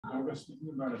was thinking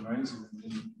about amazing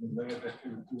when they had that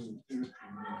territory and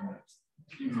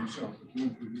even yourself, but you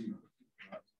weren't really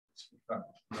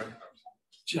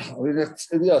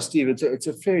yeah, Steve, it's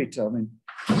a fairy tale. I mean,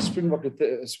 Springbok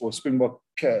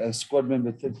squad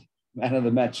member, man of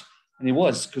the match, and he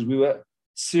was, because we were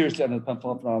seriously under the pump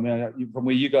half an hour. I mean, from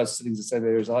where you guys are sitting the same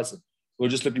area as I said, we were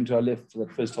just looking to our left for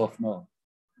the first half an hour.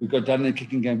 We got done in the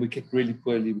kicking game. We kicked really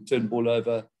poorly. We turned the ball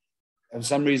over. And for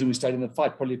some reason, we stayed in the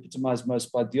fight, probably epitomised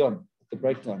most by Deon at the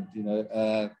breakdown, you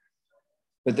know.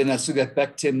 But then I still got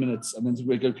back 10 minutes. I mean,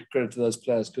 we got credit to those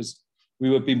players because we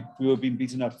were being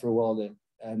beaten up for a while there.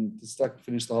 And the Stack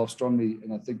finished the half strongly.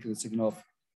 And I think in the second half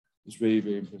was very,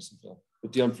 very impressive.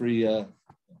 But Deon Fourie made a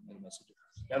massive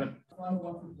difference. Gavin. Final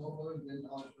one from Dobson, and then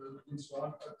I'll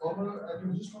start. Dobson,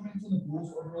 can you just comment on the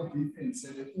Bulls' overall defense?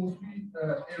 There were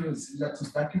 4 errors in that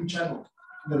vacuum channel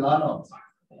in the line-out.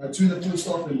 2 in the first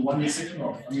half and 1 in the second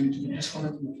half. I mean, can you just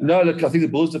comment on that? No, look, I think the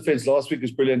Bulls' defense last week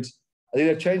was brilliant. I think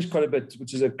they've changed quite a bit,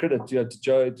 which is a credit to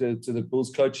Joe, to the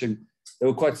Bulls' coaching. They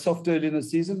were quite soft early in the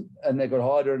season, and they got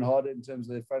harder and harder in terms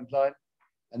of their front line,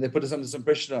 and they put us under some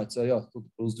pressure tonight. So, yeah, I thought the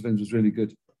Bulls' defense was really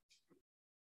good.